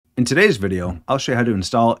In today's video, I'll show you how to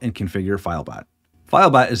install and configure FileBot.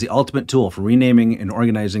 FileBot is the ultimate tool for renaming and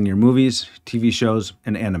organizing your movies, TV shows,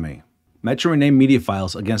 and anime. Match and rename media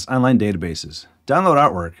files against online databases, download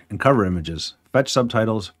artwork and cover images, fetch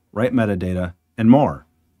subtitles, write metadata, and more,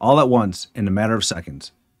 all at once in a matter of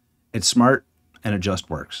seconds. It's smart and it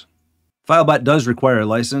just works. FileBot does require a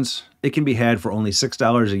license. It can be had for only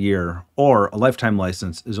 $6 a year, or a lifetime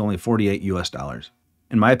license is only $48 US.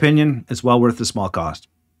 In my opinion, it's well worth the small cost.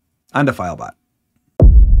 On to FileBot.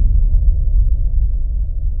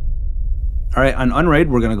 All right, on Unraid,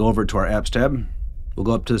 we're going to go over to our Apps tab. We'll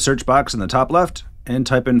go up to the search box in the top left and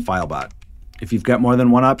type in FileBot. If you've got more than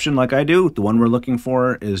one option like I do, the one we're looking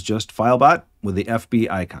for is just FileBot with the FB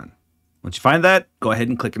icon. Once you find that, go ahead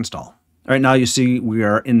and click Install. All right, now you see we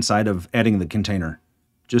are inside of adding the container.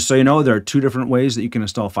 Just so you know, there are two different ways that you can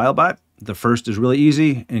install FileBot. The first is really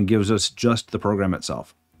easy and gives us just the program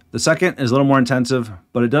itself. The second is a little more intensive,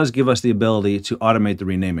 but it does give us the ability to automate the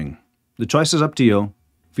renaming. The choice is up to you.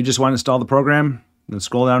 If you just want to install the program, then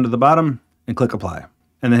scroll down to the bottom and click Apply,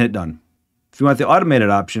 and then hit Done. If you want the automated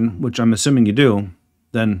option, which I'm assuming you do,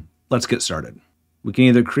 then let's get started. We can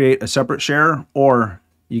either create a separate share or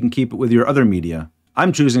you can keep it with your other media.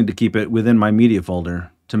 I'm choosing to keep it within my media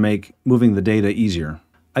folder to make moving the data easier.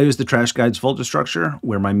 I use the Trash Guides folder structure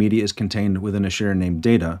where my media is contained within a share named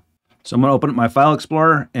Data. So I'm going to open up my File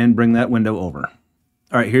Explorer and bring that window over.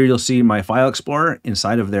 All right, here you'll see my File Explorer.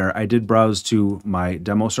 Inside of there, I did browse to my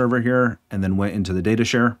demo server here and then went into the data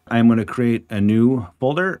share. I'm going to create a new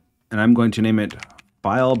folder and I'm going to name it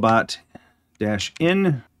FileBot-in.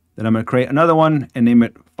 Then I'm going to create another one and name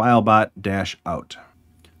it FileBot-out. All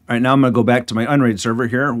right, now I'm going to go back to my Unraid server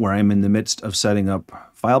here where I'm in the midst of setting up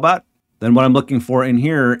FileBot. Then what I'm looking for in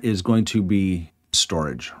here is going to be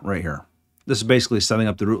storage right here. This is basically setting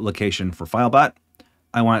up the root location for FileBot.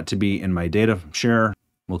 I want it to be in my data share.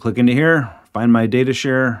 We'll click into here, find my data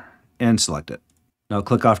share, and select it. Now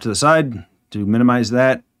click off to the side to minimize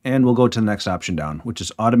that, and we'll go to the next option down, which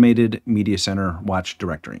is Automated Media Center Watch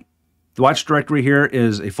Directory. The watch directory here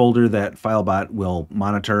is a folder that FileBot will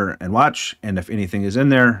monitor and watch, and if anything is in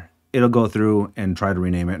there, it'll go through and try to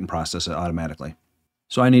rename it and process it automatically.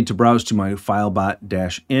 So I need to browse to my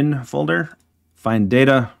FileBot-in folder, find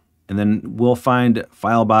data, and then we'll find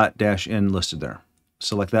FileBot-in listed there.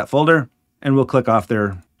 Select that folder, and we'll click off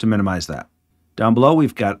there to minimize that. Down below,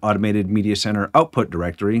 we've got Automated Media Center Output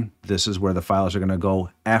Directory. This is where the files are going to go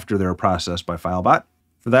after they're processed by FileBot.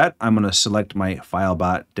 For that, I'm going to select my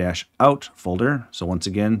FileBot-out folder. So once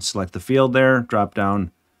again, select the field there, drop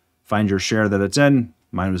down, find your share that it's in.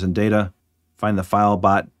 Mine was in data. Find the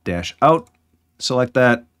FileBot-out, select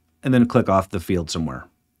that, and then click off the field somewhere.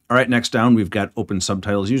 All right, next down, we've got Open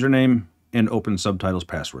Subtitles username and Open Subtitles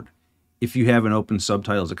password. If you have an Open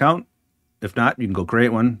Subtitles account, if not, you can go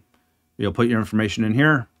create one. You'll put your information in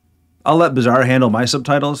here. I'll let Bazaar handle my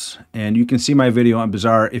subtitles, and you can see my video on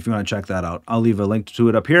Bazaar if you want to check that out. I'll leave a link to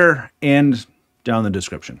it up here and down in the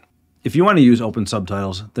description. If you want to use Open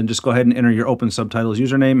Subtitles, then just go ahead and enter your Open Subtitles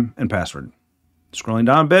username and password. Scrolling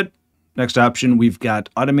down a bit, next option, we've got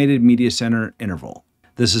Automated Media Center Interval.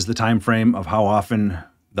 This is the time frame of how often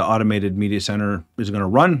the Automated Media Center is going to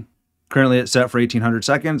run. Currently it's set for 1800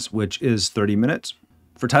 seconds, which is 30 minutes.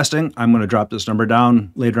 For testing, I'm going to drop this number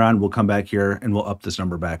down. Later on, we'll come back here and we'll up this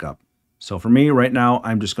number back up. So for me right now,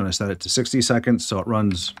 I'm just going to set it to 60 seconds so it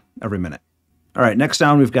runs every minute. All right, next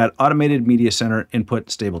down, we've got Automated Media Center Input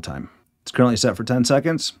Stable Time. It's currently set for 10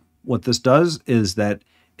 seconds. What this does is that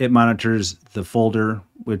it monitors the folder,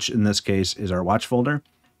 which in this case is our watch folder,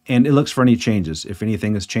 and it looks for any changes. If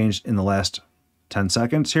anything has changed in the last 10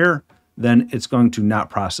 seconds here, then it's going to not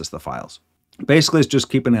process the files. Basically, it's just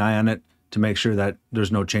keeping an eye on it to make sure that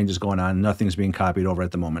there's no changes going on. Nothing's being copied over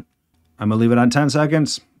at the moment. I'm going to leave it on 10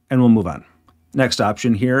 seconds and we'll move on. Next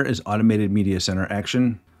option here is Automated Media Center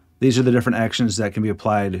Action. These are the different actions that can be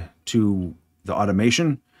applied to the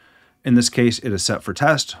automation. In this case, it is set for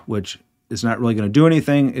test, which is not really going to do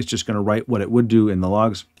anything. It's just going to write what it would do in the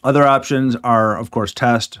logs. Other options are, of course,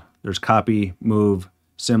 test. There's copy, move,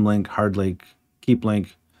 symlink, hardlink, keep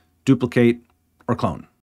link, duplicate, or clone.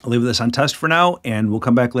 I'll leave this on test for now, and we'll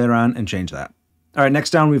come back later on and change that. All right, next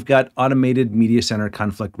down, we've got Automated Media Center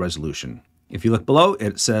Conflict Resolution. If you look below,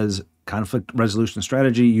 it says Conflict Resolution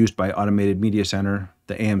Strategy used by Automated Media Center,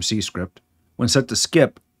 the AMC script. When set to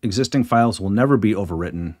skip, existing files will never be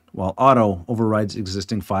overwritten, while auto overrides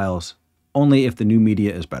existing files only if the new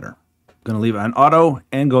media is better. I'm going to leave it on auto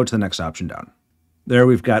and go to the next option down. There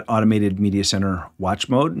we've got Automated Media Center Watch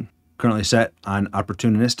Mode, currently set on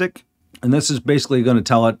Opportunistic. And this is basically going to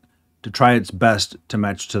tell it to try its best to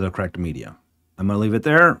match to the correct media. I'm going to leave it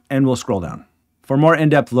there and we'll scroll down. For a more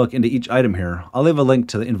in-depth look into each item here, I'll leave a link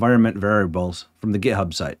to the environment variables from the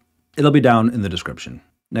GitHub site. It'll be down in the description.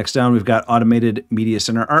 Next down, we've got automated media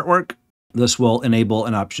center artwork. This will enable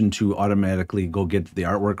an option to automatically go get the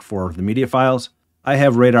artwork for the media files. I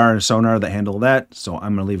have radar and sonar that handle that, so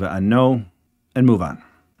I'm going to leave it on no and move on.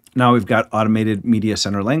 Now we've got automated media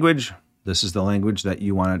center language. This is the language that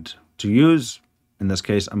you want it to use. In this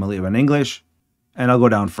case, I'm going to leave it in English, and I'll go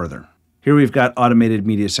down further. Here we've got automated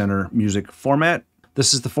media center music format.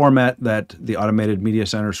 This is the format that the automated media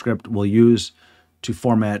center script will use to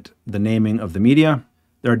format the naming of the media.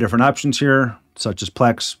 There are different options here, such as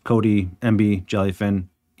Plex, Kodi, MB, Jellyfin.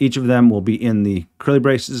 Each of them will be in the curly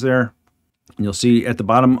braces there. And you'll see at the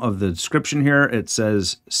bottom of the description here, it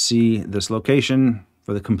says, see this location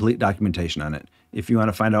for the complete documentation on it. If you want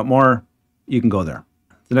to find out more, you can go there.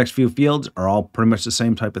 The next few fields are all pretty much the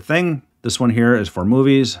same type of thing. This one here is for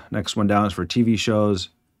movies. Next one down is for TV shows.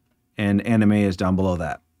 And anime is down below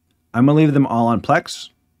that. I'm going to leave them all on Plex,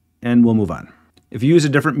 and we'll move on. If you use a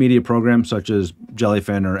different media program, such as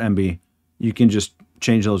Jellyfin or MB, you can just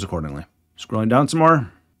change those accordingly. Scrolling down some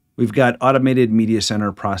more, we've got automated media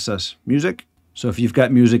center process music. So if you've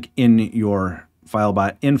got music in your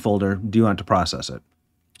FileBot in folder, do you want to process it?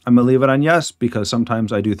 I'm going to leave it on yes, because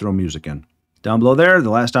sometimes I do throw music in. Down below there,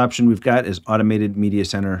 the last option we've got is automated media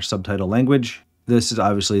center subtitle language. This is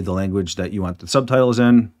obviously the language that you want the subtitles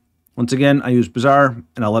in. Once again, I use Bazaar,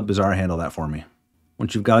 and I'll let Bazaar handle that for me.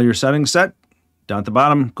 Once you've got all your settings set, down at the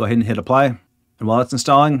bottom, go ahead and hit apply. And while it's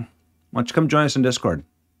installing, why don't you come join us in Discord?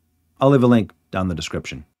 I'll leave a link down in the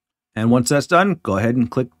description. And once that's done, go ahead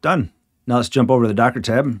and click done. Now let's jump over to the Docker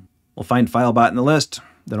tab. We'll find FileBot in the list.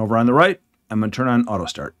 Then over on the right, I'm going to turn on auto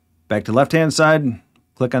start. Back to the left-hand side,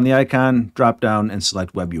 click on the icon, drop down, and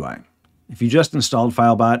select Web UI. If you just installed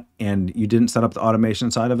FileBot and you didn't set up the automation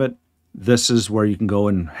side of it, this is where you can go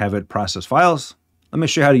and have it process files. Let me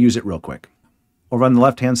show you how to use it real quick. Over on the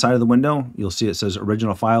left-hand side of the window, you'll see it says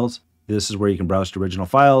original files. This is where you can browse to original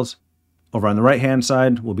files. Over on the right-hand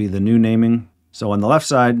side will be the new naming. So on the left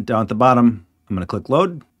side, down at the bottom, I'm going to click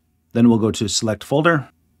load. Then we'll go to select folder,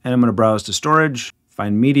 and I'm going to browse to storage,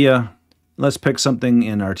 find media. Let's pick something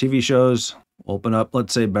in our TV shows. Open up,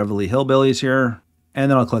 let's say Beverly Hillbillies here,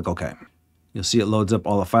 and then I'll click OK. You'll see it loads up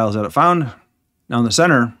all the files that it found. Now in the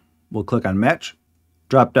center, we'll click on match,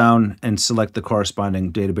 drop down, and select the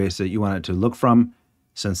corresponding database that you want it to look from.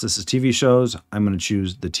 Since this is TV shows, I'm going to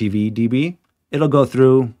choose the TV DB. It'll go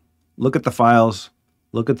through, look at the files,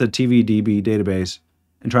 look at the TV DB database,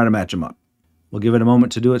 and try to match them up. We'll give it a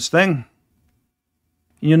moment to do its thing.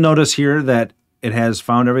 You'll notice here that it has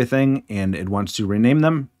found everything and it wants to rename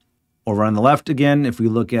them. Over on the left again, if we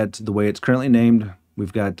look at the way it's currently named,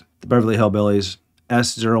 we've got the Beverly Hillbillies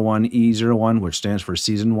S01E01, which stands for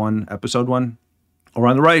Season 1, Episode 1. Over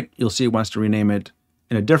on the right, you'll see it wants to rename it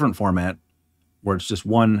in a different format where it's just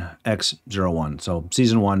 1X01, so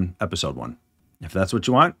Season 1, Episode 1. If that's what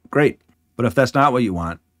you want, great. But if that's not what you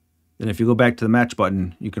want, then if you go back to the match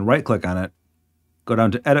button, you can right-click on it, go down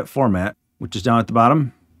to Edit Format, which is down at the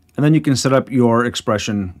bottom, and then you can set up your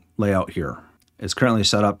expression layout here. It's currently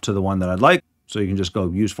set up to the one that I'd like, so you can just go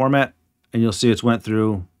Use Format, and you'll see it's went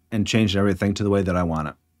through and changed everything to the way that I want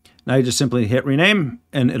it. Now you just simply hit rename,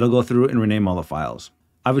 and it'll go through and rename all the files.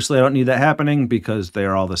 Obviously, I don't need that happening because they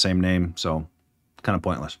are all the same name, so it's kind of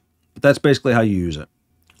pointless. But that's basically how you use it.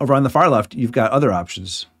 Over on the far left, you've got other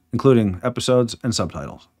options, including episodes and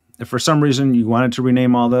subtitles. If for some reason you wanted to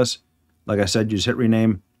rename all this, like I said, you just hit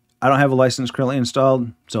rename. I don't have a license currently installed,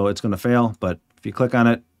 so it's going to fail, but if you click on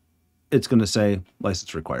it, it's going to say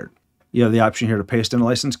license required. You have the option here to paste in a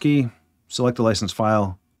license key, select a license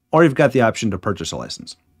file, or you've got the option to purchase a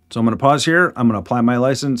license. So I'm going to pause here, I'm going to apply my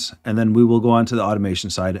license, and then we will go on to the automation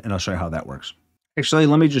side, and I'll show you how that works. Actually,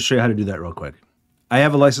 let me just show you how to do that real quick. I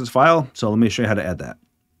have a license file, so let me show you how to add that.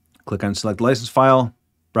 Click on Select License File,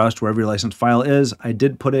 browse to wherever your license file is. I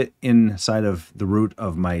did put it inside of the root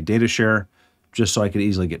of my data share, just so I could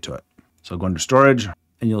easily get to it. So go under Storage,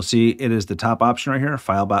 and you'll see it is the top option right here,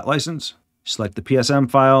 FileBot License. Select the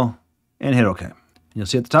PSM file, and hit OK. You'll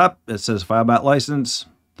see at the top, it says FileBot License,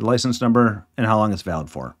 the license number, and how long it's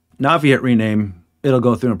valid for. Now if you hit rename, it'll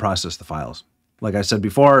go through and process the files. Like I said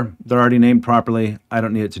before, they're already named properly. I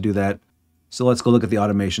don't need it to do that. So let's go look at the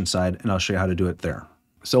automation side, and I'll show you how to do it there.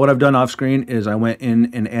 So what I've done off screen is I went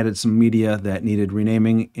in and added some media that needed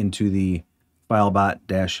renaming into the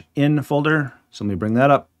FileBot-in folder. So let me bring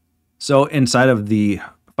that up. So inside of the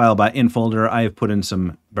FileBot in folder, I have put in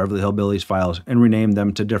some Beverly Hillbillies files and renamed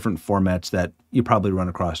them to different formats that you probably run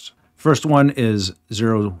across. First one is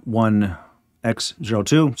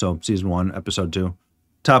 01X02, so Season 1, Episode 2.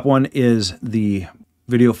 Top one is the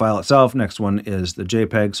video file itself. Next one is the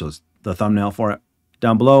JPEG, so it's the thumbnail for it.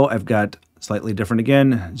 Down below, I've got slightly different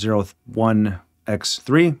again,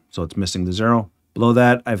 01x3, so it's missing the 0. Below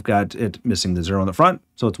that, I've got it missing the 0 in the front,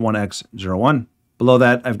 so it's 1x01. Below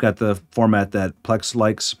that, I've got the format that Plex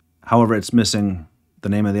likes. However, it's missing the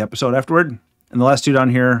name of the episode afterward. And the last two down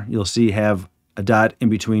here, you'll see have a dot in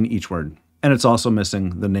between each word. And it's also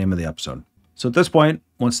missing the name of the episode. So at this point,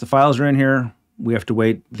 once the files are in here, we have to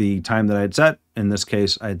wait the time that I had set. In this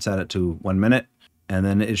case, I had set it to 1 minute. And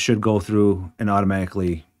then it should go through and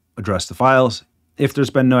automatically address the files if there's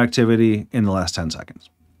been no activity in the last 10 seconds.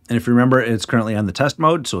 And if you remember, it's currently on the test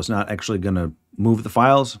mode, so it's not actually going to move the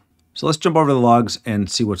files. So let's jump over to the logs and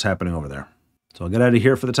see what's happening over there. So I'll get out of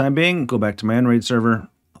here for the time being, go back to my Unraid server,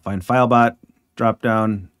 I'll find FileBot, drop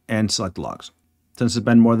down, and select the logs. Since it's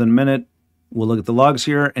been more than a minute, we'll look at the logs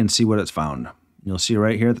here and see what it's found. You'll see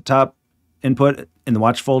right here at the top, input in the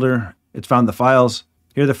watch folder, it's found the files.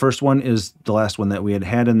 Here the first one is the last one that we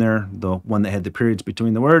had in there, the one that had the periods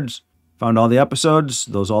between the words. Found all the episodes,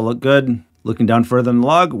 those all look good. Looking down further in the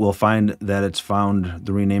log, we'll find that it's found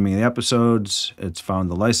the renaming of the episodes. It's found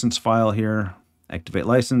the license file here. Activate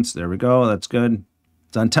license, there we go, that's good.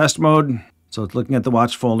 It's on test mode, so it's looking at the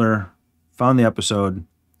watch folder, found the episode,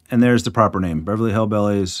 and there's the proper name, Beverly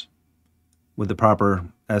Hillbillies, with the proper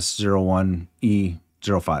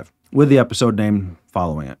S01E05, with the episode name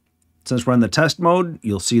following it. Since we're in the test mode,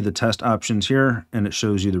 you'll see the test options here, and it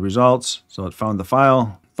shows you the results. So it found the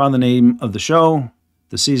file, found the name of the show,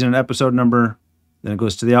 the season and episode number, then it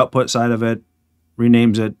goes to the output side of it,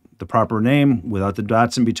 renames it the proper name without the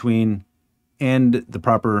dots in between, and the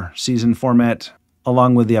proper season format,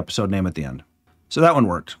 along with the episode name at the end. So that one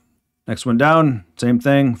worked. Next one down, same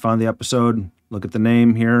thing, found the episode, look at the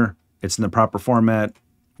name here, it's in the proper format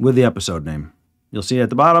with the episode name. You'll see at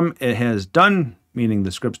the bottom, it has done, meaning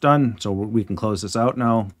the script's done, so we can close this out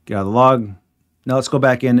now, get out of the log. Now let's go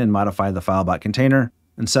back in and modify the FileBot container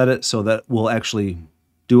and set it so that we'll actually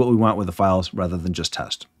do what we want with the files rather than just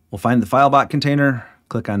test. We'll find the FileBot container,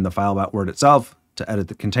 click on the FileBot word itself to edit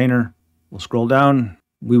the container. We'll scroll down.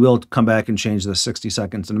 We will come back and change the 60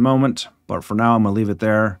 seconds in a moment, but for now I'm gonna leave it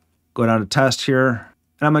there. Go down to test here,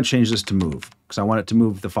 and I'm gonna change this to move because I want it to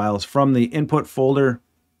move the files from the input folder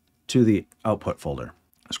to the output folder.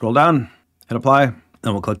 Scroll down, hit apply,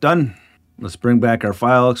 and we'll click done. Let's bring back our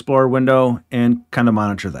File Explorer window and kind of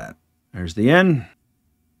monitor that. There's the end.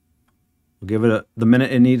 We'll give it the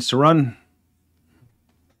minute it needs to run.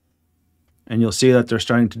 And you'll see that they're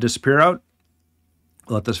starting to disappear out.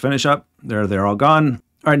 We'll let this finish up. There, they're all gone.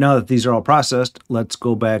 All right, now that these are all processed, let's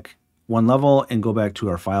go back one level and go back to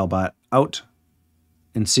our FileBot out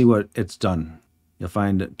and see what it's done. You'll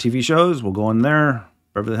find TV shows. We'll go in there.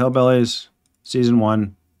 Beverly Hillbillies, Season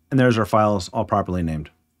 1. And there's our files all properly named.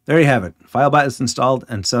 There you have it. FileBot is installed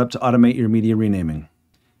and set up to automate your media renaming.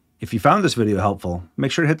 If you found this video helpful,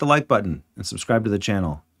 make sure to hit the like button and subscribe to the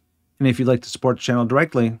channel. And if you'd like to support the channel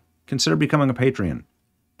directly, consider becoming a Patreon.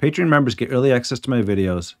 Patreon members get early access to my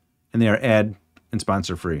videos, and they are ad and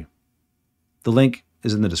sponsor free. The link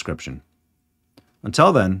is in the description.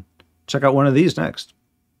 Until then, check out one of these next.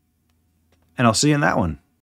 And I'll see you in that one.